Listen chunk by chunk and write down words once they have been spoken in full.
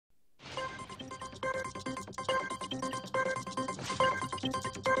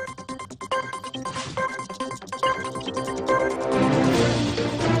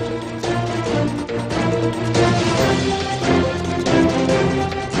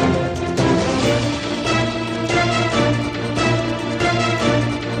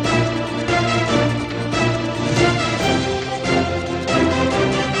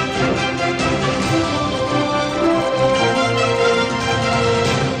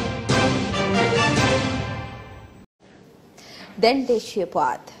දැන් දේශීය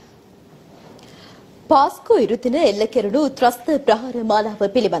පුවත්. පාස්කු ඉරුදින එල්ල කෙරුණු ත්‍රස්ත ප්‍රහාර මාලාව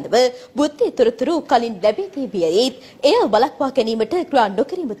පිළිබඳව බුද්ධි තොරතුරු කලින් ලැබී තිබියත් එය වළක්වා ගැනීමට ක්‍රියා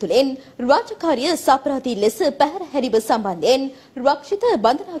නොකිරීම තුළින් රාජකාරිය සාපරාධී ලෙස පැහැර හැරීම සම්බන්ධයෙන් රක්ෂිත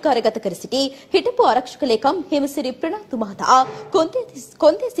බන්ධනාගාරගත කර සිටි හිටපු ආරක්ෂක ලේකම් හේමසිරි ප්‍රනාන්දු මහතා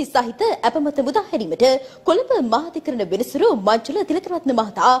කොන්දේසි සහිත අපමත මුදා හැරීමට කොළඹ මහාධිකරණ විනිසුරු මංජුල තිලකරත්න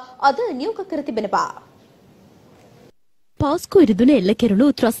මහතා අද නියෝග කර තිබෙනවා. පාස්කු ඉරිදුන එල්ල කෙරුණු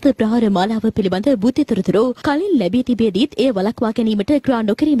ත්‍රස්ත ප්‍රහාර මාලාව පිළිබඳ බුද්ධි තොරතුරු කලින් ලැබී තිබියදීත් එය වළක්වා ගැනීමට ක්‍රියා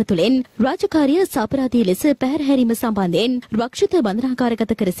නොකිරීම තුළින් රාජකාරිය සාපරාධී ලෙස පැහැර හැරීම සම්බන්ධයෙන් රක්ෂිත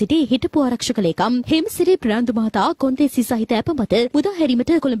බන්ධනාගාරගත කර සිටි හිටපු ආරක්ෂක ලේකම් හේමසිරි ප්‍රනාන්දු මහතා කොන්දේසි සහිත අපමත මුදා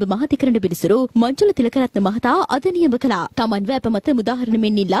හැරීමට කොළඹ මහාධිකරණ විනිසුරු මංජුල තිලකරත්න මහතා අද නියම කළා. තමන්ව අපමත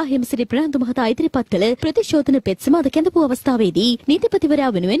මුදාහරණමින් ඉල්ලා හේමසිරි ප්‍රනාන්දු මහතා ඉදිරිපත් කළ ප්‍රතිශෝධන පෙත්සම අද කැඳපු අවස්ථාවේදී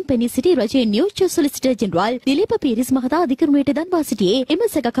නීතිපතිවරයා වෙනුවෙන් පෙනී සිටි රජයේ නියෝජ්‍ය සොලිසිටර් ජෙනරාල් දිලීප පීරිස් මහතා අධිකරණයට දන්වා සිටියේ එම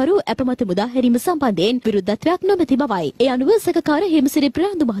සැකකරු අපමත මුදා හැරීම සම්බන්ධයෙන් විරුද්ධත්වයක් නොමැති බවයි. ඒ අනුව සැකකාර හේමසිරි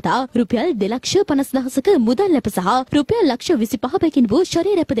ප්‍රනාන්දු මහතා රුපියල් 2,50,000ක මුදල් ලැබ සහ රුපියල් 25,000කින් වූ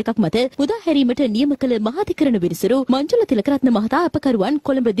ශරීර රැප දෙකක් මත මුදා හැරීමට නියම කළ මහාධිකරණ විනිසුරු මංජුල තිලකරත්න මහතා අපකරුවන්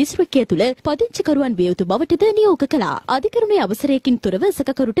කොළඹ දිස්ත්‍රික්කය තුළ පදිංචිකරුවන් විය යුතු බවටද නියෝග කළා. අධිකරණයේ අවසරයකින් තොරව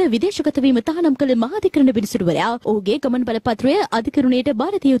සැකකරුට විදේශගත වීම තහනම් කළ මහාධිකරණ විනිසුරුවරයා ඔහුගේ ගමන් බලපත්‍රය අධිකරණයට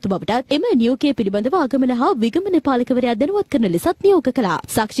බාර දිය යුතු බවටත් එම නියෝගය පිළිබඳව ආගමන හා විගමන පාලකවරයා දැනුවත් කරන ලෙසත් නියෝග කළා.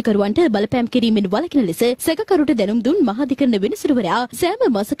 සාක්ෂිකරුවන්ට බලපෑම් කිරීමෙන් වළකින ලෙස සැකකරුට දැනුම් දුන් මහාධිකරණ විනිසුරුවරයා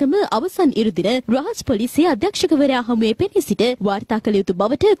සෑම මාසකම අවසන් ඉරුදින රහස් පොලිසිය අධ්‍යක්ෂකවරයා හමුවේ පෙනී සිට වාර්තා කළ යුතු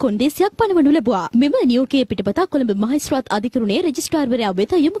බවට කොන්දේසියක් පනවනු ලැබුවා. මෙම නියෝගයේ පිටපත කොළඹ මහේස්ත්‍රාත් අධිකරණයේ රෙජිස්ට්‍රාර්වරයා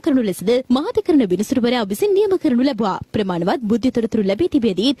වෙත යොමු කරනු ලෙසද මහාධිකරණ විනිසුරුවරයා විසින් නියම කරනු ලැබුවා. ප්‍රමාණවත් බුද්ධි තොරතුරු ලැබී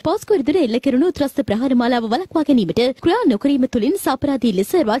තිබෙදී පාස්කු ඉරුදින එල්ල කෙරුණු ත්‍රස්ත ප්‍රහාර මාලාව වළක්වා ගැනීමට ක්‍රියා නොකිරීම තුළින් සාපරාධී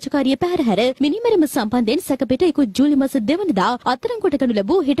ලෙස රාජකාරිය පැහැර හැර මිනිමැරීම සම්බන්ධයෙන් සැකපෙට 1 ජූලි මාස 2 වෙනිදා අත්අඩංගුවට ගනු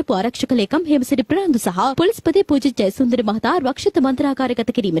ලැබූ හිටපු ආරක්ෂක ලේකම් හේමසිරි ප්‍රනාන්දු සහ පොලිස්පති පූජ්‍ය ජයසුන්දර මහතා රක්ෂිත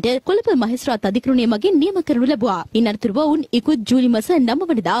බන්ධනාගාරගත කිරීමට කොළඹ මහේස්ත්‍රාත් අධිකරණය මගින් නියම කරනු ලැබුවා. ඉන් අනතුරුව ඔවුන් 1 ජූලි මාස 9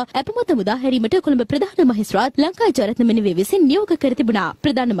 වෙනිදා අපමත මුදා හැරීමට කොළඹ ප්‍රධාන මහේස්ත්‍රාත් ලංකා ජයරත්න මෙනවේ විසින් නියෝග කර තිබුණා.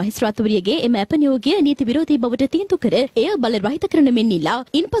 ප්‍රධාන මහේස්ත්‍රාත්වරියගේ එම අප නියෝගය නීති විරෝධී බවට තීන්දුව කර එය බල රහිත කරන මෙන් ඉල්ලා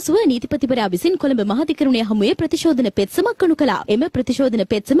ඉන්පසුව නීතිපතිවරයා විසින් කොළඹ මහාධිකරණය හමුවේ ප්‍රතිශෝධන පෙත්සමක් ගනු කළා. එම ප්‍රතිශෝධන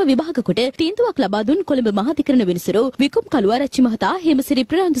පෙත්සම විභාග කොට තීන්දුවක් ලබා දුන් කොළඹ මහාධිකරණ විනිසුරු විකුම් කළුආරච්චි මහතා හේමසිරි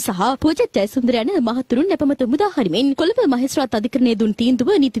ප්‍රනාන්දු සහ පූජ්‍ය ජයසුන්දර යන මහතුරුන් නැපමත මුදා හරිමින් කොළඹ මහේස්ත්‍රාත් අධිකරණයේ දුන් තීන්දුව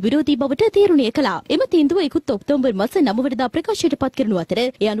නීති විරෝධී බවට තීරණය කළා. එම තීන්දුව 1 ඔක්තෝබර් මාස 9 වෙනිදා ප්‍රකාශයට පත් කරනු අතර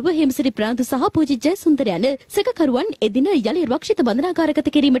ඒ අනුව හේමසිරි ප්‍රනාන්දු සහ පූජ්‍ය ජයසුන්දර යන සැකකරුවන් එදින යලි රක්ෂිත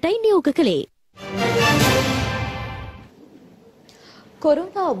බන්ධනාගාරගත කිරීමටයි නියෝග කළේ.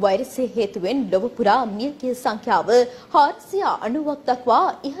 කොරෝනා වෛරසය හේතුවෙන් ලොව පුරා මියගිය සංඛ්‍යාව 490ක් දක්වා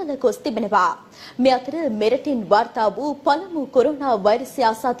ඉහළ ගොස් තිබෙනවා. මේ අතර මෙරටින් වාර්තා වූ පළමු කොරෝනා වෛරසය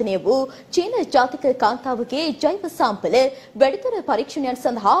ආසාදනය වූ චීන ජාතික කාන්තාවගේ ජෛව සාම්පල වැඩිදුර පරීක්ෂණයන්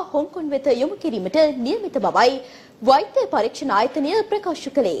සඳහා හොංකොන් වෙත යොමු කිරීමට නියමිත බවයි වෛද්‍ය පරීක්ෂණ ආයතනය ප්‍රකාශ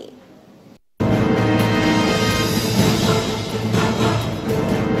කළේ.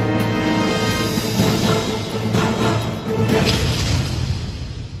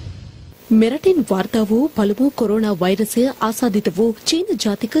 මෙරටින් වාර්තා වූ පළමු කොරෝනා වෛරසය ආසාදිත වූ චීන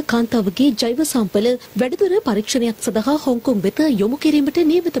ජාතික කාන්තාවගේ ජෛව සාම්පල වැඩිදුර පරීක්ෂණයක් සඳහා හොංකොං වෙත යොමු කිරීමට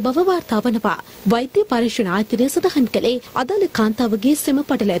නියමිත බව වාර්තා වනවා. වෛද්‍ය පරීක්ෂණ ආයතනය සඳහන් කළේ අදාළ කාන්තාවගේ සෙම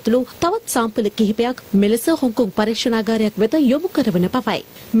පටල ඇතුළු තවත් සාම්පල කිහිපයක් මෙලෙස හොංකොං පරීක්ෂණාගාරයක් වෙත යොමු කරවන බවයි.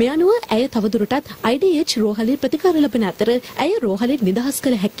 මේ අනුව ඇය තවදුරටත් IDH රෝහලේ ප්‍රතිකාර ලබන අතර ඇය රෝහලෙන් නිදහස්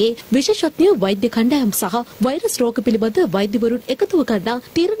කළ හැකි විශේෂඥ වෛද්‍ය කණ්ඩායම් සහ වෛරස් රෝග පිළිබඳ වෛද්‍යවරුන් එකතුව ගන්නා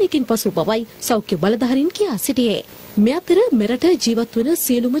තීරණයකින් පසු බවයි සෞඛ්‍ය බලධාරීන් කියා සිටියේ. මේ අතර මෙරට ජීවත් වන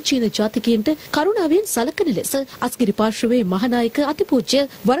සියලුම චීන ජාතිකයන්ට කරුණාවෙන් සලකන ලෙස අස්ගිරි පාර්ශවයේ මහානායක අතිපූජ්‍ය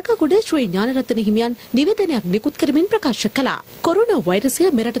වරකගොඩ ශ්‍රී ඥානරත්න හිමියන් නිවේදනයක් නිකුත් කරමින් ප්‍රකාශ කළා. කොරෝනා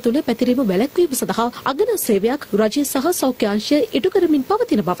වෛරසය මෙරට තුළ පැතිරීම වැළැක්වීම සඳහා අගනා සේවයක් රජය සහ සෞඛ්‍ය අංශය ඉටු කරමින්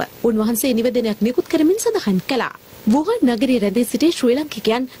පවතින බව උන්වහන්සේ නිවේදනයක් නිකුත් කරමින් සඳහන් කළා. වුහාන් නගරයේ රැඳී සිටි ශ්‍රී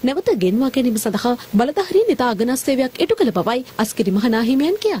ලාංකිකයන් නැවත ගෙන්වා ගැනීම සඳහා බලධාරීන් ඉතා අගනා සේවයක් ඉටු කළ බවයි අස්ගිරි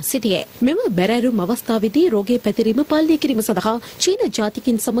මහානාහිමියන් කියා සිටියේ. මෙම බැරෑරුම් අවස්ථාවේදී රෝගයේ පැතිරීම පාලනය කිරීම සඳහා චීන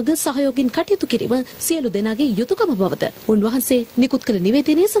ජාතිකින් සමග සහයෝගයෙන් කටයුතු කිරීම සියලු දෙනාගේ යුතුයකම බවද උන්වහන්සේ නිකුත් කළ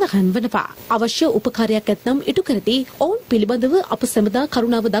නිවේදනයේ සඳහන් වනවා. අවශ්‍ය උපකාරයක් ඇතනම් ඉටු කරදී ඔවුන් පිළිබඳව අප සැමදා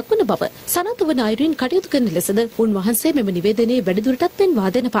කරුණාව දක්වන බව සනාථ වන අයුරින් කටයුතු කරන ලෙසද උන්වහන්සේ මෙම නිවේදනයේ වැඩිදුරටත්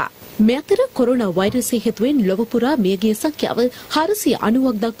පෙන්වා දෙනවා. මේ අතර කොරෝනා වෛරසය හේතුවෙන් ලොව පුරා මියගිය සංඛ්‍යාව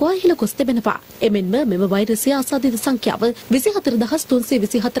 490ක් දක්වා ඉහළ ගොස් තිබෙනවා. එමෙන්ම මෙම වෛරසය ආසාදිත සංඛ්‍යාව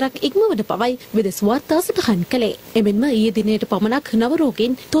 24324ක් ඉක්මවන බවයි විදේශ වාර්තා සටහන් කළේ. එමෙන්ම ඊයේ දිනේට පමණක් නව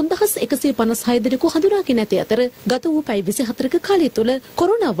රෝගීන් 3156 දෙනෙකු හඳුනාගෙන ඇති අතර ගත වූ පැය 24ක කාලය තුළ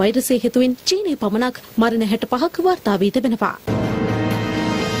කොරෝනා වෛරසය හේතුවෙන් චීනයේ පමණක් මරණ 65ක් වාර්තා වී තිබෙනවා.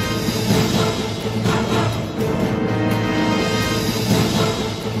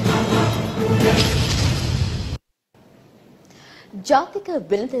 ජාතික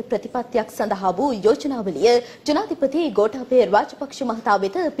වෙළඳ ප්‍රතිපත්තියක් සඳහා වූ යෝජනාවලිය ජනාධිපති ගෝඨාභය රාජපක්ෂ මහතා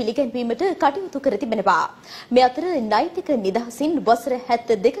වෙත පිළිගැන්වීමට කටයුතු කර තිබෙනවා. මේ අතර නෛතික නිදහසින් වසර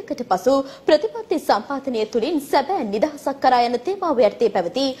 72කට පසු ප්‍රතිපත්ති සම්පාදනය තුළින් සැබෑ නිදහසක් කරා යන තේමාව යටතේ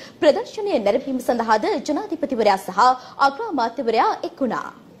පැවති ප්‍රදර්ශනය නැරඹීම සඳහාද ජනාධිපතිවරයා සහ අග්‍රාමාත්‍යවරයා එක් වුණා.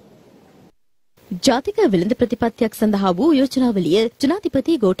 ජාතික වෙළඳ ප්‍රතිපත්තියක් සඳහා වූ යෝජනාවලිය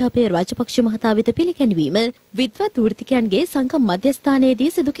ජනාධිපති ගෝඨාභය රාජපක්ෂ මහතා වෙත පිළිගැන්වීම විද්වත් වෘත්තිකයන්ගේ සංගම්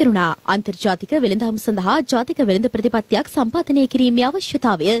මධ්‍යස්ථානයේදී සිදු කෙරුණා. අන්තර්ජාතික වෙළඳාම් සඳහා ජාතික වෙළඳ ප්‍රතිපත්තියක් සම්පාදනය කිරීමේ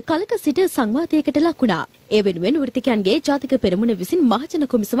අවශ්‍යතාවය කලක සිට සංවාදයකට ලක් වුණා. ඒ වෙනුවෙන් වෘත්තිකයන්ගේ ජාතික පෙරමුණ විසින් මහජන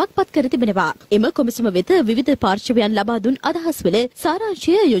කොමිසමක් පත් කර තිබෙනවා. එම කොමිසම වෙත විවිධ පාර්ශවයන් ලබා දුන් අදහස්වල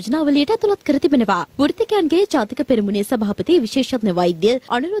සාරාංශය යෝජනාවලියට ඇතුළත් කර තිබෙනවා. වෘත්තිකයන්ගේ ජාතික පෙරමුණේ සභාපති විශේෂඥ වෛද්‍ය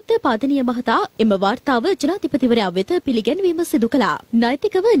අනුරුද්ධ පාදනීය මහතා එම වාර්තාව ජනාධිපතිවරයා වෙත පිළිගැන්වීම සිදු කළා.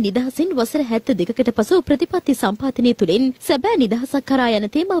 නෛතිකව නිදහසින් වසර 72කට පසු ප්‍රතිපත්ති සම්පාදනය තුළින් සැබෑ නිදහසක් කරා යන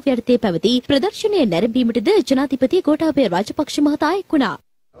තේමාව යටතේ පැවති ප්‍රදර්ශනය නැරඹීමටද ජනාධිපති ගෝඨාභය රාජපක්ෂ මහතා එක් වුණා.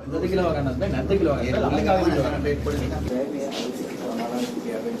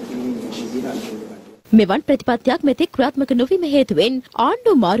 මෙවන් ප්‍රතිපත්තියක් මෙතෙක් ක්‍රියාත්මක නොවීම හේතුවෙන්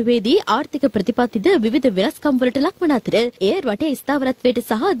ආණ්ඩු මාරුවේදී ආර්ථික ප්‍රතිපත්තිද විවිධ වෙනස්කම් වලට ලක්වන අතර එය රටේ ස්ථාවරත්වයට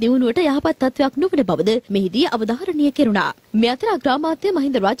සහ දියුණුවට යහපත් තත්ත්වයක් නොවන බවද මෙහිදී අවධාරණය කෙරුණා. මේ අතර අග්‍රාමාත්‍ය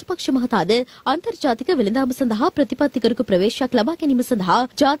මහින්ද රාජපක්ෂ මහතාද අන්තර්ජාතික වෙළඳාම සඳහා ප්‍රතිපත්ති කරක ප්‍රවේශයක් ලබා ගැනීම සඳහා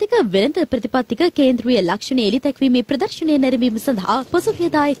ජාතික වෙළඳ ප්‍රතිපත්තික කේන්ද්‍රීය ලක්ෂණ එළි දැක්වීමේ ප්‍රදර්ශනය නැරඹීම සඳහා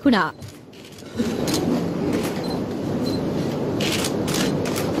පසුගියදා එක් වුණා.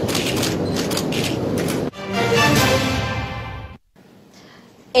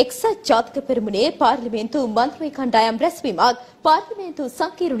 එක්සත් ජාතික පෙරමුණේ පාර්ලිමේන්තු මන්ත්‍රී කණ්ඩායම් රැස්වීමක් පාර්ලිමේන්තු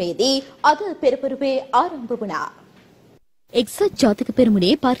සංකීර්ණයේදී අද පෙරපරුවේ ආරම්භ වුණා. එක්සත් ජාතික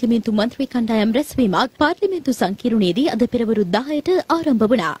පෙරමුණේ පාර්ලිමේන්තු මන්ත්‍රී කණ්ඩායම් රැස්වීමක් පාර්ලිමේන්තු සංකීර්ණයේදී අද පෙරවරු 10ට ආරම්භ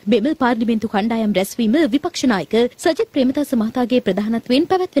වුණා. මෙම පාර්ලිමේන්තු කණ්ඩායම් රැස්වීම විපක්ෂ නායක සජිත් ප්‍රේමදාස මහතාගේ ප්‍රධානත්වයෙන්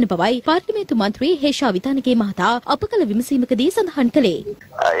පැවැත්වෙන බවයි පාර්ලිමේන්තු මන්ත්‍රී හේෂා විතානගේ මහතා අප කළ විමසීමකදී සඳහන් කළේ.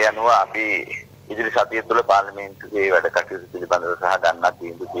 යනුව අපි ඉදිරි සතිය තුළ පාර්ලිමේන්තුවේ වැඩ කටයුතු පිළිබඳව සහ ගන්නා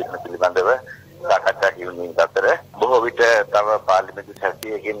තීන්දුව පිළිබඳව සාකච්ඡා කිරීමෙන් අතර බොහෝ විට තව පාර්ලිමේන්තු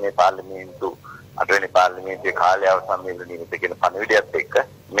සැසියකින් මේ පාර්ලිමේන්තු අටවෙනි පාර්ලිමේන්තුවේ කාලය අවසන් වෙන නිමිති කියන පණිවිඩයත් එක්ක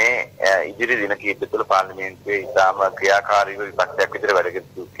මේ ඉදිරි දින කිහිප තුළ පාර්ලිමේන්තුවේ ඉතාම ක්‍රියාකාරීව විපක්ෂයක් විදිහට වැඩ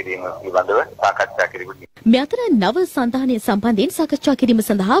කිරීම පිළිබඳව සාකච්ඡා කිරීමට මේ අතර නව සංධානය සම්බන්ධයෙන් සාකච්ඡා කිරීම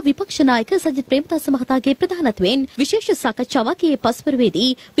සඳහා විපක්ෂ නායක සජිත් ප්‍රේමදාස මහතාගේ ප්‍රධානත්වයෙන් විශේෂ සාකච්ඡාවක් ඊයේ පස්වරුවේදී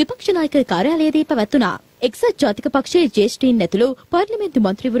විපක්ෂ නායක කාර්යාලයේදී පැවැත්වුණා. එක්සත් ජාතික පක්ෂයේ ජ්‍යෙෂ්ඨයින් ඇතුළු පාර්ලිමේන්තු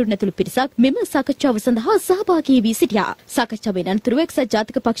මන්ත්‍රීවරුන් ඇතුළු පිරිසක් මෙම සාකච්ඡාව සඳහා සහභාගී වී සිටියා. සාකච්ඡාවෙන් අනතුරුව එක්සත්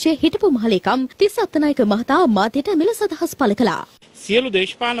ජාතික පක්ෂයේ හිටපු මහලේකම් තිස්ස අත්තනායක මහතා මාධ්‍යට මෙලෙස අදහස් පළ කළා. සියලු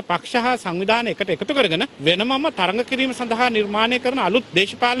දේශපාලන පක්ෂ හා සංවිධාන එකට එකතු කරගෙන වෙනමම තරඟ කිරීම සඳහා නිර්මාණය කරන අලුත්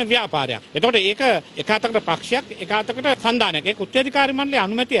දේශපාලන ව්‍යාපාරයක්. එතකොට ඒක එක අතකට පක්ෂයක් එක අතකට සංධානයක්. ඒක උත්තරීකාරී මණ්ඩලයේ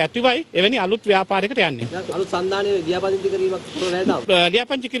අනුමැතිය ඇතිවයි එවැනි අලුත් ව්‍යාපාරයකට යන්නේ. අලුත් සංධානයේ ලියාපදිංචි කිරීමක් කරලා නැද්ද?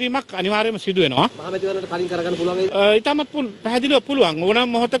 ලියාපදිංචි කිරීමක් අනිවාර්යයෙන්ම සිදු වෙනවා. මහමැතිවරණට කලින් කරගන්න පුළුවන් වේද? ඊටමත් පැහැදිලිව පුළුවන්. ඕනම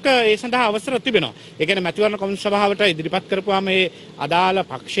මොහොතක ඒ සඳහා අවසර තිබෙනවා. ඒ කියන්නේ මැතිවරණ කොමිසම සභාවට ඉදිරිපත් කරපුවාම මේ අදාළ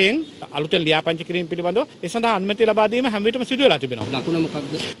පක්ෂයෙන් අලුතෙන් ලියාපදිංචි කිරීම පිළිබඳව ඒ සඳහා අනුමැතිය ලබා දීම හැම විටම සිදු වෙලා තිබෙනවා. ලකුණ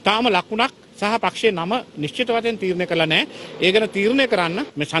මොකක්ද? තාම ලකුණක් සහ පක්ෂයේ නම නිශ්චිත වශයෙන් තීරණය කළා නැහැ. ඒ ගැන තීරණය කරන්න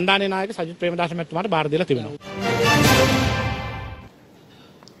මේ සංධානයේ නායක සජිත් ප්‍රේමදාස මැතිතුමාට බාර දීලා තිබෙනවා.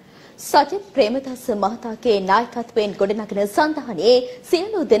 සජිත් ප්‍රේමදාස මහතාගේ නායකත්වයෙන් ගොඩනගන සංධානයේ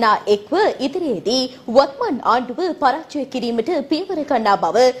සියලු දෙනා එක්ව ඉදිරියේදී වත්මන් ආණ්ඩුව පරාජය කිරීමට පියවර ගන්නා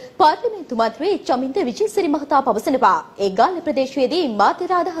බව පාර්ලිමේන්තු මන්ත්‍රී චමින්ද විජේසිරි මහතා පවසනවා. ඒ ගාල්ල ප්‍රදේශයේදී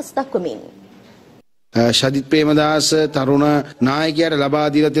මාධ්‍ය අදහස් දක්වමින් සජිත් ප්‍රේමදාස තරුණ නායකයාට ලබා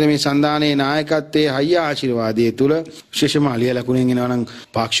දීලා තියෙන මේ සංධානයේ නායකත්වයේ හයිය ආශිර්වාදයේ තුල විශේෂම අලිය ලකුණෙන් එනවා නම්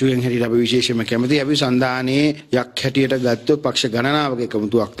පාක්ෂුවෙන් හැටියට අපි විශේෂම කැමතියි. අපි සංධානයේ යක් හැටියට ගත්තොත් පක්ෂ ගණනාවක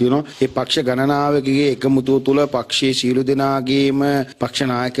එකමුතුවක් තියෙනවා. ඒ පක්ෂ ගණනාවකගේ එකමුතුව තුල පක්ෂයේ සීළු දෙනාගේම පක්ෂ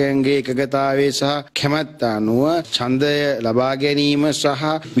නායකයන්ගේ එකගතාවයේ සහ කැමැත්ත අනුව ඡන්දය ලබා ගැනීම සහ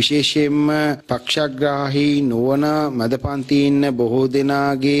විශේෂයෙන්ම පක්ෂග්‍රාහී නොවන මැදපන්තියේ ඉන්න බොහෝ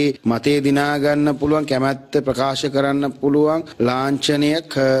දෙනාගේ මතය දිනා ගන්න පුළුවන් පුළුවන් කැමැත්ත ප්‍රකාශ කරන්න පුළුවන්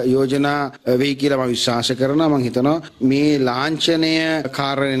ලාංඡනයක් යෝජනා වෙයි කියලා මම විශ්වාස කරනවා. මම හිතනවා මේ ලාංඡනය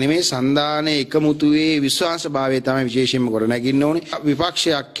කාරණේ නෙමෙයි සන්දානයේ එකමුතුවේ විශ්වාසභාවය තමයි විශේෂයෙන්ම ගොඩනගින්න ඕනේ.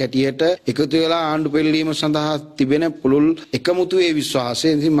 විපක්ෂයක් හැටියට එකතු වෙලා ආණ්ඩු පෙරළීම සඳහා තිබෙන පුළුල් එකමුතුවේ විශ්වාසය.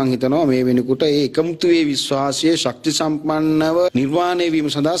 ඉතින් මම හිතනවා මේ වෙනකොට ඒ එකමුතුවේ විශ්වාසය ශක්ති සම්පන්නව නිර්මාණය වීම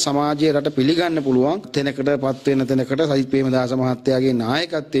සඳහා සමාජයේ රට පිළිගන්න පුළුවන් තැනකටපත් වෙන තැනකට සජිත් ප්‍රේමදාස මහත්තයාගේ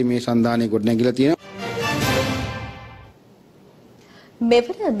නායකත්වයේ මේ සන්දානය ගොඩනැගිලා තියෙනවා.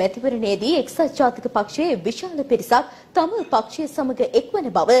 මෙවර මැතිවරණයේදී එක්සත් ජාතික පක්ෂයේ විශාල පිරිසක් තම පක්ෂය සමග එක්වන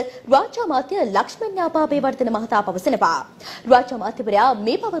බව රාජ්‍ය අමාත්‍ය ලක්ෂ්මන් යාපාබේවර්ධන මහතා පවසනවා. රාජ්‍ය අමාත්‍යවරයා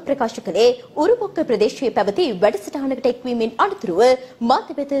මේ බව ප්‍රකාශ කළේ උරුපොක්ක ප්‍රදේශයේ පැවති වැඩසටහනකට එක්වීමෙන් අනතුරුව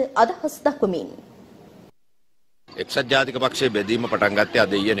මාධ්‍ය වෙත අදහස් දක්වමින්. එක්සත් ජාතික පක්ෂයේ බෙදීම පටන් ගත්තේ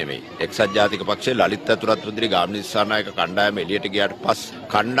අද ඊයේ නෙමෙයි. එක්සත් ජාතික පක්ෂයේ ලලිත් ඇතුළත් මන්ත්‍රී ගාමිණී දිසානායක කණ්ඩායම එළියට ගියාට පස්සේ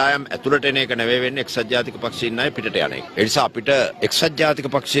කණ්ඩායම් ඇතුළට එන එක නෙවෙයි වෙන්නේ එක්සත් ජාතික පක්ෂයේ ඉන්න අය පිටට යන එක. ඒ නිසා අපිට එක්සත්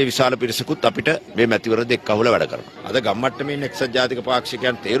ජාතික පක්ෂයේ විශාල පිරිසකුත් අපිට මේ මැතිවරණ දෙක අහුල වැඩ කරනවා. අද ගම්මට්ටමේ ඉන්න එක්සත් ජාතික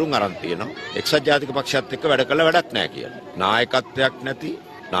පාක්ෂිකයන් තේරුම් අරන් තියෙනවා එක්සත් ජාතික පක්ෂයත් එක්ක වැඩ කළ වැඩක් නැහැ කියලා. නායකත්වයක් නැති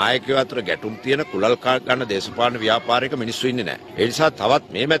නායකයෝ අතර ගැටුම් තියෙන කුලල් ගන්න දේශපාලන ව්‍යාපාරික මිනිස්සු ඉන්නේ නැහැ. ඒ නිසා තවත්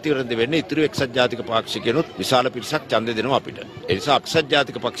මේ මැතිවරණ වෙන්නේ ඉතුරු එක්සත් ජාතික පාක්ෂිකයන්ොත් විශාල පිරිසක් ඡන්දය දෙනවා අපිට. ඒ නිසා එක්සත්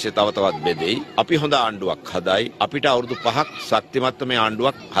ජාතික පක්ෂය තව තවත් බෙදෙයි. අපි හොඳ ආණ්ඩුවක් හදයි. අපිට අවුරුදු 5ක් ශක්තිමත් මේ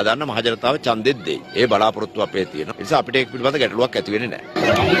ආණ්ඩුවක් හදන්න මහ ජනතාව ඡන්දෙත් දෙයි. ඒ බලාපොරොත්තු අපේ තියෙනවා. ඒ නිසා අපිට ඒක පිළිබඳ ගැටලුවක් ඇති වෙන්නේ නැහැ.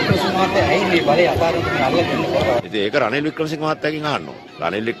 ඒක රනිල් වික්‍රමසිංහ මහත්තයාගෙන් අහන්න ඕන.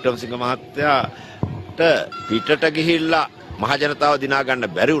 රනිල් වික්‍රමසිංහ මහත්තයාට පිටට ගිහිල්ලා මහ ජනතාව දිනා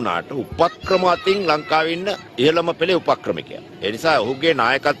ගන්න බැරි වුණාට උපක්‍රම අතින් ලංකාවේ ඉන්න ඉහළම පෙළේ උපක්‍රමිකයා. ඒ නිසා ඔහුගේ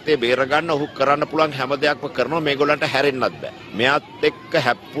නායකත්වයේ බේර ගන්න ඔහු කරන්න පුළුවන් හැම දෙයක්ම කරනවා මේගොල්ලන්ට හැරෙන්නත් බෑ. මෙයාත් එක්ක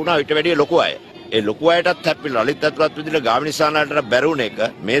හැප්පුණා ඊට වැඩිය ලොකු අය. ඒ ලොකු අයටත් හැප්පිලා ලලිත් ඇතුළත් විදිහට ගාමිණී දිසානායකට බැරුණ එක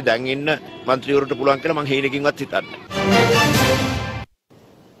මේ දැන් ඉන්න മന്ത്രിවරුන්ට පුළුවන් කියලා මං හීනකින්වත් හිතන්නේ.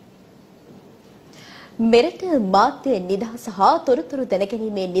 මෙරට මාධ්‍ය නිදහස හා තොරතුරු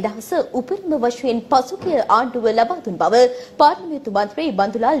දැනගැනීමේ නිදහස උපරිම වශයෙන් පසුගිය ආණ්ඩුව ලබා දුන් බව පාර්ලිමේන්තු මන්ත්‍රී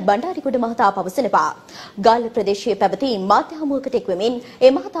බන්දුලාල් බණ්ඩාරිගොඩ මහතා පවසනවා. ගාල්ල ප්‍රදේශයේ පැවති මාධ්‍ය හමුවකට එක්වමින්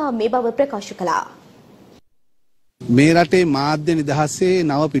ඒ මහතා මේ බව ප්‍රකාශ කළා. මේ රටේ මාධ්‍ය නිදහසේ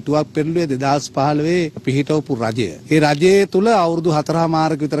නව පිටුවක් පෙරළුවේ 2015 පිහිටවපු රජය. ඒ රජයේ තුල අවුරුදු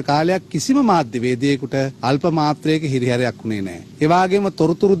 4මාරක විතර කාලයක් කිසිම මාධ්‍යවේදියෙකුට අල්ප මාත්‍රයක හිරිහැරයක් වුණේ නැහැ. ඒ වගේම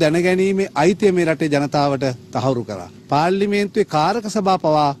තොරතුරු දැනගැනීමේ අයිතිය මේ රටේ ජනතාවට තහවුරු කරා. පාර්ලිමේන්තුවේ කාරක සභාව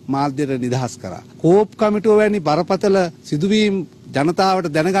පවා මාධ්‍යයට නිදහස් කරා. කෝප් කමිටුව වැනි බරපතල සිදුවීම්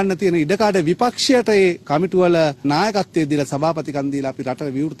ජනතාවට දැනගන්න තියෙන ඉඩකඩ විපක්ෂයට ඒ කමිටුවල නායකත්වයේ දීලා සභාපතිකම් දීලා අපි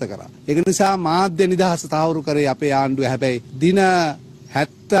රටට විවෘත කරා. ඒක නිසා මාධ්‍ය නිදහස තහවුරු කරේ අපේ ආණ්ඩුව. හැබැයි දින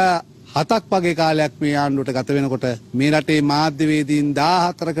 77ක් වගේ කාලයක් මේ ආණ්ඩුවට ගත වෙනකොට මේ රටේ මාධ්‍යවේදීන්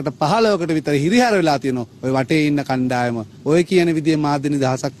 14කට 15කට විතර හිරිහැර වෙලා තියෙනවා. ඔය වටේ ඉන්න කණ්ඩායම ඔය කියන විදිහේ මාධ්‍ය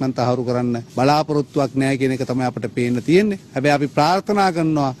නිදහසක් නම් තහවුරු කරන්න බලාපොරොත්තුවක් නැහැ කියන එක තමයි අපිට පේන්න තියෙන්නේ. හැබැයි අපි ප්‍රාර්ථනා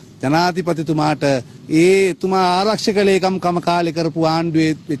කරනවා ජනාධිපතිතුමාට එතුමා ආරක්ෂක ලේකම්කම කාලේ කරපු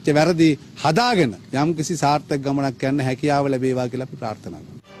ආණ්ඩුවේ වෙච්ච වැරදි හදාගෙන යම්කිසි සාර්ථක ගමනක් යන්න හැකියාව ලැබේවා කියලා අපි ප්‍රාර්ථනා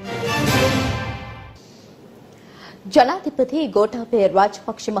කරනවා. ජනාධිපති ගෝඨාභය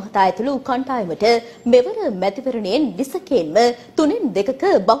රාජපක්ෂ මහතා ඇතුළු කණ්ඩායමට මෙවර මැතිවරණයෙන් විසකෙන්ම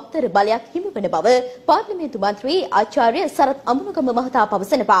 3/2ක බහුතර බලයක් හිමිවන බව පාර්ලිමේන්තු මන්ත්‍රී ආචාර්ය සරත් අමුණුගම මහතා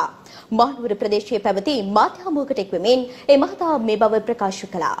පවසනවා. මහනුවර ප්‍රදේශයේ පැවති මාධ්‍ය හමුවකට එක්වමින් ඒ මහතා මේ බව ප්‍රකාශ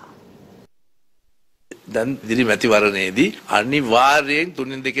කළා. දැන් ඉදිරි මැතිවරණයේදී අනිවාර්යයෙන්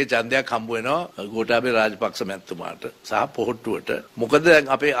 3/2 ඡන්දයක් හම්බ වෙනවා ගෝඨාභය රාජපක්ෂ මැතිතුමාට සහ පොහොට්ටුවට. මොකද දැන්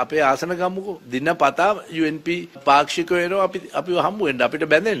අපේ ආසන ගම්මුකෝ දිනපතා UNP පාක්ෂිකව වෙනවා අපිව හම්බ වෙන්න අපිට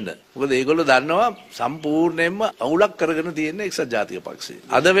බැඳෙන්න. මොකද ඒගොල්ලෝ දන්නවා සම්පූර්ණයෙන්ම අවුලක් කරගෙන තියෙන එක්සත් ජාතික පක්ෂය.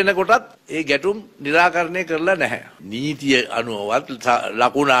 අද වෙනකොටත් ඒ ගැටුම් निराකරණය කරලා නැහැ. නීතිය අනුවවත්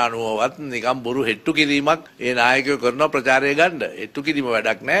ලකුණ අනුවවත් නිකම් බොරු හෙට්ටු කිරීමක් ඒ නායකයෝ කරන ප්‍රචාරය ගන්න. හෙට්ටු කිරීම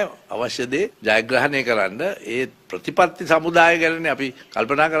වැඩක් නැහැ. අවශ්‍ය දේ ජයග්‍රහණය කරන්න ඒ ප්‍රතිපත්ති සමුදාය ගැන අපි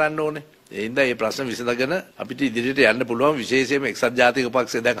කල්පනා කරන්න ඕනේ. ඒ හින්දා මේ ප්‍රශ්න විසඳගෙන අපිට ඉදිරියට යන්න පුළුවන්. විශේෂයෙන්ම එක්සත් ජාතික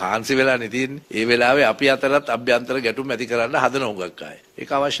පක්ෂය දැන් හාන්සි වෙලානේ තියෙන්නේ. ඒ වෙලාවේ අපි අතරත් අභ්‍යන්තර ගැටුම් ඇති කරන්න හදන උගක් අය.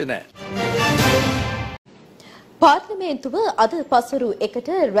 ඒක අවශ්‍ය නැහැ. පාර්ලිමේන්තුව අද පසුරු 1ට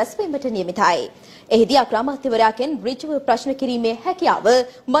රැස්වීමට නියමිතයි. එහිදී අග්‍රාමාත්‍යවරයාගෙන් ඍජුව ප්‍රශ්න කිරීමේ හැකියාව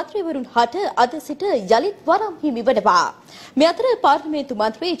මන්ත්‍රීවරුන් හට අද සිට යලිත් වරම් හිමි වනවා. මේ අතර පාර්ලිමේන්තු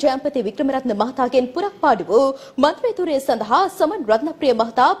මන්ත්‍රී ජයම්පති වික්‍රමරත්න මහතාගෙන් පුරක්පාඩු වූ මන්ත්‍රීතුරය සඳහා සමන් රත්නප්‍රිය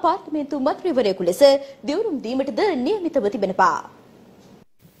මහතා පාර්ලිමේන්තු මන්ත්‍රීවරයෙකු ලෙස දියුණුම් දීමටද නියමිතව තිබෙනවා.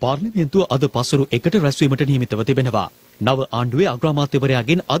 පාර්ලිමේන්තුව අද පසුරු 1ට රැස්වීමට නියමිතව තිබෙනවා. නව ආණ්ඩුවේ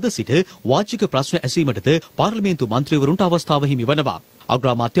අග්‍රාමාත්‍යවරයාගෙන් අද සිට වාචික ප්‍රශ්න ඇසීමටද පාර්ලිමේන්තු මන්ත්‍රීවරුන්ට අවස්ථාව හිමි වනවා.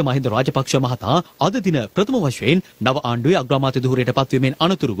 අග්‍රාමාත්‍ය මහින්ද රාජපක්ෂ මහතා අද දින ප්‍රථම වශයෙන් නව ආණ්ඩුවේ අග්‍රාමාත්‍ය ධුරයට පත්වීමෙන්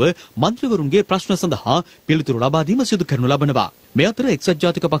අනතුරුව මන්ත්‍රීවරුන්ගේ ප්‍රශ්න සඳහා පිළිතුරු ලබා දීම සිදු කරනු ලබනවා. මේ අතර එක්සත්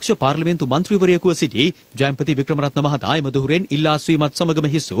ජාතික පක්ෂ පාර්ලිමේන්තු මන්ත්‍රීවරයෙකුව සිටි ජයම්පති වික්‍රමරත්න මහතා එම ධුරෙන් ඉල්ලා අස්වීමත් සමගම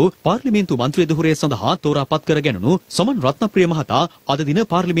හිස්සු පාර්ලිමේන්තු මන්ත්‍රී ධුරය සඳහා තෝරා පත් කර ගැනුණු සමන් රත්නප්‍රිය මහතා අද දින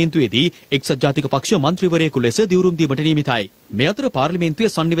පාර්ලිමේන්තුවේදී එක්සත් ජාතික පක්ෂ මන්ත්‍රීවරයෙකු ලෙස දිවුරුම් දීමට නියමිතයි. මේ අතර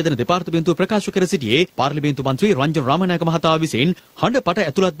පාර්ලිමේන්තුවේ සංනිවේදන දෙපාර්තමේන්තුව ප්‍රකාශ කර සිටියේ පාර්ලිමේන්තු මන්ත්‍රී රංජන් රාමනායක මහතා විසින් හඬපට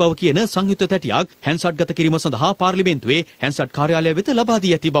ඇතුළත් බව කියන සංයුක්ත තැටියක් හැන්සට්ගත කිරීම සඳහා පාර්ලිමේන්තුවේ හැන්සට් කාර්යාලය වෙත ලබා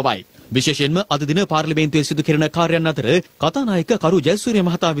දී ඇති බවයි. විශේෂයෙන්ම අද දින පාර්ලිමේන්තුවේ සිදු කෙරෙන කාර්යයන් අතර කතානායක කරු ජයසූරිය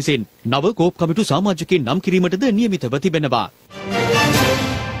මහතා විසින් නව කෝප් කමිටු සමාජිකයින් නම් කිරීමටද නියමිතව තිබෙනවා.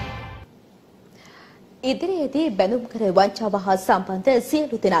 ඉදිරියේදී බැඳුම් කර වංචාව හා සම්බන්ධ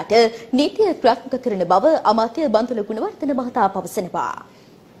සියලු දෙනාට නීතිය ක්‍රියාත්මක කරන බව අමාත්‍ය බන්දුල ගුණවර්ධන මහතා පවසනවා.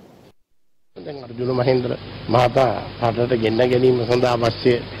 දැන් අර්ජුන මහේන්ද්‍ර මහතා රටට ගෙන්න ගැනීම සඳහා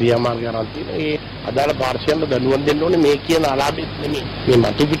අවශ්‍ය ක්‍රියාමාර්ග ගන්න තියෙනවා. ඒ අදාළ පාර්ශ්වයන්ට දඬුවම් දෙන්න ඕනේ. මේ කියන අලාභෙත් නෙමෙයි. මේ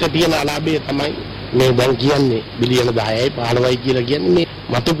මතු පිට තියෙන අලාභය තමයි මේ දැන් කියන්නේ බිලියන 10යි 15යි කියලා කියන්නේ මේ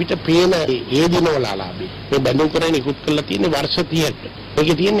මතු පිට පේන ඒ දිනවල අලාභය. මේ බැඳුම් කරගෙන ඉක්ුත් කරලා තියෙන්නේ වර්ෂ 30කට.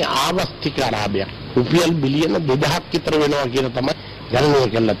 මේකේ තියෙන්නේ ආවස්තික අලාභයක්. රුපියල් බිලියන 2000ක් විතර වෙනවා කියලා තමයි ගණනය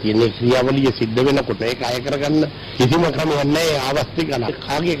කරලා තියෙන්නේ. ක්‍රියාවලිය සිද්ධ වෙනකොට ඒක අය කරගන්න කිසිම ක්‍රමයක් නැහැ. ආවස්තික අලාභ.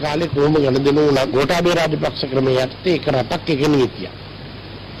 කාගේ කාලේ කොහොම ගණන් දෙනවා ගෝඨාභය රාජපක්ෂ ක්‍රමයේ යටතේ ඒක රටක් එක නීතිය.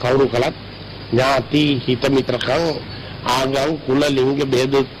 කවුරු කලත් ඥාති හිත මිත්‍රකම් ආගම් කුල ලිංග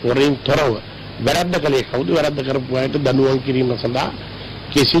ભેද වලින් තොරව වැරද්ද කලේ කවුද වැරද්ද කරපු අයට දඬුවම් කිරීම සඳහා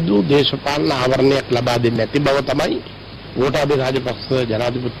කිසිදු දේශපාලන ආවරණයක් ලබා දෙන්නේ නැති බව තමයි ගෝඨාභය රාජපක්ෂ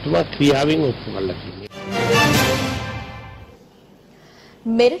ජනාධිපතිතුමා ක්‍රියාවෙන් ඔප්පු කළා කියන්නේ.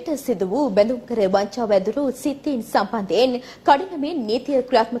 මෙරට සිදු වූ බැඳුම් කර වංචාව ඇතුළු සිද්ධීන් සම්බන්ධයෙන් කඩිනමින් නීතිය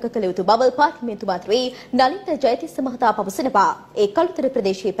ක්‍රියාත්මක කළ යුතු බව පාර්ලිමේන්තු මන්ත්‍රී නලින්ද ජයතිස්ස මහතා පවසනවා. ඒ කළුතර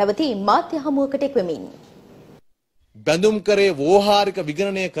ප්‍රදේශයේ පැවති මාධ්‍ය හමුවකට එක්වෙමින් බැඳුම් කරේ වෝහාරික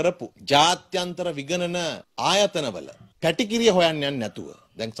විගණනය කරපු ජාත්‍යන්තර විගණන ආයතනවල පැටිකිරිය හොයන්න යන්නේ නැතුව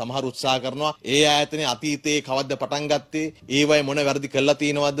දැන් සමහර උත්සාහ කරනවා ඒ ආයතනයේ අතීතයේ කවද්ද පටන් ගත්තේ ඒවයි මොන වැරදි කළා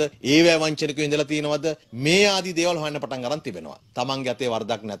තියෙනවද ඒවයි වංචනිකව ඉඳලා තියෙනවද මේ ආදී දේවල් හොයන්න පටන් ගන්න තිබෙනවා. තමන්ගේ අතේ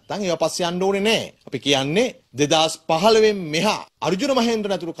වරදක් නැත්නම් ඒව පස්සේ යන්න ඕනේ නැහැ. අපි කියන්නේ 2015 මෙහා අර්ජුන මහේන්ද්‍ර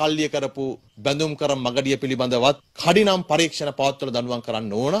නතුරු කල්ලිය කරපු බැඳුම් කර මගඩිය පිළිබඳවත් කඩිනම් පරීක්ෂණ පවත්වලා දඬුවම්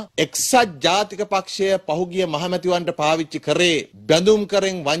කරන්න ඕන. එක්සත් ජාතික පක්ෂය පහුගිය මහමැතිවරණට පාවිච්චි කරේ බැඳුම්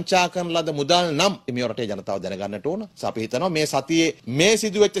කරෙන් වංචා කරන ලද මුදල් නම් මේ රටේ ජනතාව දැනගන්නට ඕන. අපි හිතනවා මේ සතියේ මේ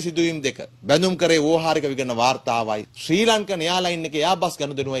සිදුවෙච්ච සිදුවීම් දෙක බැඳුම් කරේ වෝහාරික විගණන වාර්තාවයි ශ්‍රී ලංකා න්‍යායාලයින් එකේ යාබස්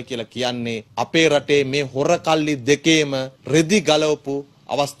ගනුදෙනුවයි කියලා කියන්නේ අපේ රටේ මේ හොර කල්ලි දෙකේම රෙදි ගලවපු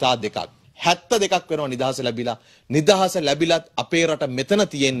අවස්ථා දෙකක්. 72ක් වෙනවා නිදහස ලැබිලා. නිදහස ලැබිලත් අපේ රට මෙතන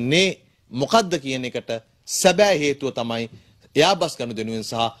තියෙන්නේ මොකද්ද කියන එකට සැබෑ හේතුව තමයි යාබස් ගනුදෙනුවෙන්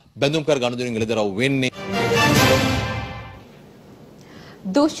සහ බැඳුම් කර ගනුදෙනුවෙන් එළදරව් වෙන්නේ.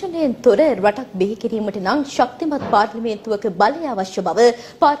 දූෂණයෙන් තොර රටක් බිහි කිරීමට නම් ශක්තිමත් පාර්ලිමේන්තුවක බලය අවශ්‍ය බව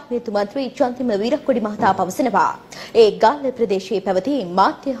පාර්ලිමේන්තු මන්ත්‍රී චන්තිම වීරක්කොඩි මහතා පවසනවා. ඒ ගාල්ල ප්‍රදේශයේ පැවති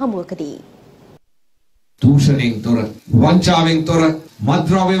මාධ්‍ය හමුවකදී දූෂණයෙන් තොර වංචාවෙන් තොර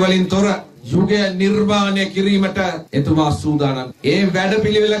මද්ද්‍රව්‍ය වලින් තොර යුගය නිර්මාණය කිරීමට එතුමා සූදානම්. ඒ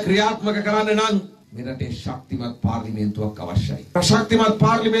වැඩපිළිවෙල ක්‍රියාත්මක කරන්න නම් මෙරටේ ශක්තිමත් පාර්ලිමේන්තුවක් අවශ්‍යයි. ශක්තිමත්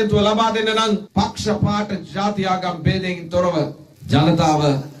පාර්ලිමේන්තුව ලබා දෙන්න නම් පක්ෂපාත ජාති ආගම් ભેදයෙන් තොරව ජනතාව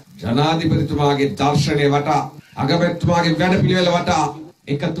ජනාධිපතිතුමාගේ දර්ශනය වටා අගමැතිතුමාගේ වැඩපිළිවෙල වටා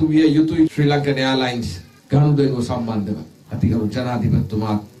එකතු විය යුතුයි. ශ්‍රී ලංකා න්‍යායාලයින් ගනුදෙනුව සම්බන්ධව අතිගරු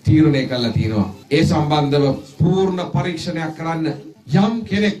ජනාධිපතිතුමා තීරණය කළා තියෙනවා. ඒ සම්බන්ධව පූර්ණ පරීක්ෂණයක් කරන්න යම්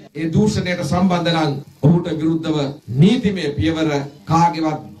කෙනෙක් ඒ දූෂණයට සම්බන්ධ නම් ඔහුට විරුද්ධව නීතිමය පියවර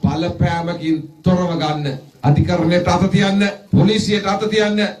කාගේවත් බලපෑමකින් තොරව ගන්න, අධිකරණයට අත තියන්න, පොලිසියට අත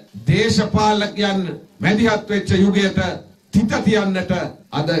තියන්න, දේශපාලකයන් මැදිහත් වෙච්ච යුගයට තිත තියන්නට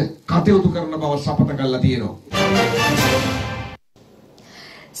අද කටයුතු කරන බව සපත කරලා තියෙනවා.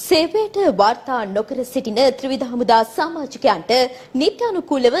 සේවයට වාර්තා නොකර සිටින ත්‍රිවිධ හමුදා සමාජිකයන්ට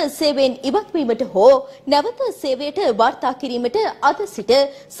නිත්‍යානුකූලව සේවයෙන් ඉවත් වීමට හෝ නැවත සේවයට වාර්තා කිරීමට අද සිට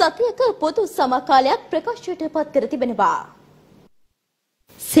සතියක පොදු සමාකාලයක් ප්‍රකාශයට පත් කර තිබෙනවා.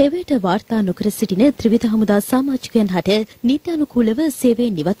 සේවයට වාර්තා නොකර සිටින ත්‍රිවිධ හමුදා සමාජිකයන් හට නිත්‍යානුකූලව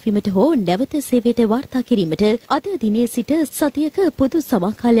සේවයෙන් ඉවත්වීමට හෝ නැවත සේවයට වාර්තා කිරීමට අද දිනේ සිට සතියක පොදු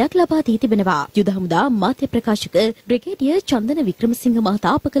සමාකාලයක් ලබා දී තිබෙනවා. යුද හමුදා මාධ්‍ය ප්‍රකාශක බ්‍රිගේඩියර් චන්දන වික්‍රමසිංහ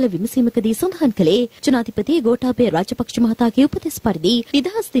මහතා අප කළ විමසීමකදී සඳහන් කළේ ජනාධිපති ගෝඨාභය රාජපක්ෂ මහතාගේ උපදෙස් පරිදි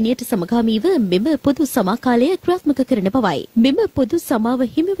නිදහස් දිනයට සමගාමීව මෙම පොදු සමාකාලය ක්‍රියාත්මක කරන බවයි. මෙම පොදු සමාව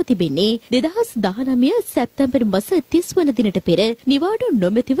හිමිව තිබෙන්නේ 2019 සැප්තැම්බර් මාස 30 වන දිනට පෙර නිවාඩු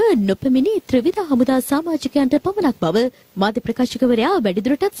නොමැතිව නොපැමිණි ත්‍රිවිධ හමුදා සමාජිකයන්ට පමණක් බව මාධ්‍ය ප්‍රකාශකවරයා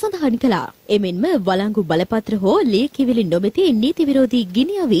වැඩිදුරටත් සඳහන් කළා. එමෙන්ම වළංගු බලපත්‍ර හෝ ලේකිවිලි නොමැති නීති විරෝධී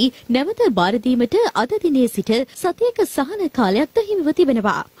ගිනි අවි නැවත බාර දීමට අද දිනේ සිට සතියක සහන කාලයක්ද හිමිව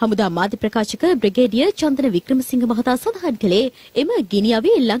තිබෙනවා. හමුදා මාධ්‍ය ප්‍රකාශක බ්‍රිගේඩියර් චන්දන වික්‍රමසිංහ මහතා සඳහන් කළේ එම ගිනි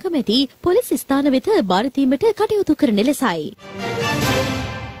අවි ළඟම ඇති පොලිස් ස්ථාන වෙත බාර දීමට කටයුතු කරන ලෙසයි.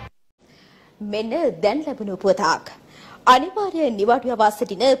 මෙන්න දැන් ලැබුණු පුවතක්. අනිවාර්ය නිවාඩු යවා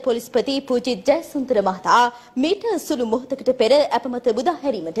සිටින පොලිස්පති පූජිත් ජයසුන්දර මහතා මීට සුළු මොහොතකට පෙර අපමත මුදා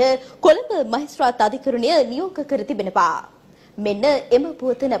හැරීමට කොළඹ මහේස්ත්‍රාත් අධිකරණය නියෝග කර තිබෙනවා. මෙන්න එම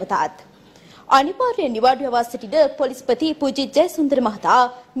පුවත නැවතත්. අනිවාර්ය නිවාඩු යවා සිටින පොලිස්පති පූජිත් ජයසුන්දර මහතා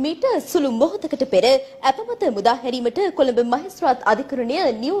මීට සුළු මොහොතකට පෙර අපමත මුදා හැරීමට කොළඹ මහේස්ත්‍රාත් අධිකරණය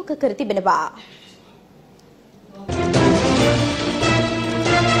නියෝග කර තිබෙනවා.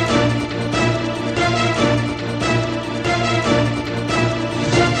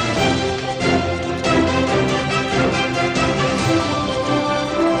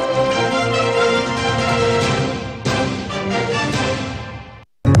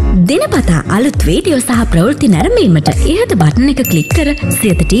 දිනපතා අලුත් වීඩියෝ සහ ප්‍රවෘත්ති නැරඹීමට ඉහත බටන් එක ක්ලික් කර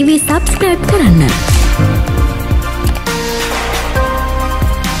සියත TV subscribe කරන්න.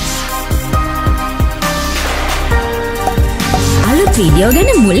 අලුත් වීඩියෝ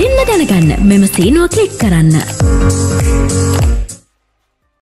ගැන මුලින්ම දැනගන්න මෙම සීනුව ක්ලික් කරන්න.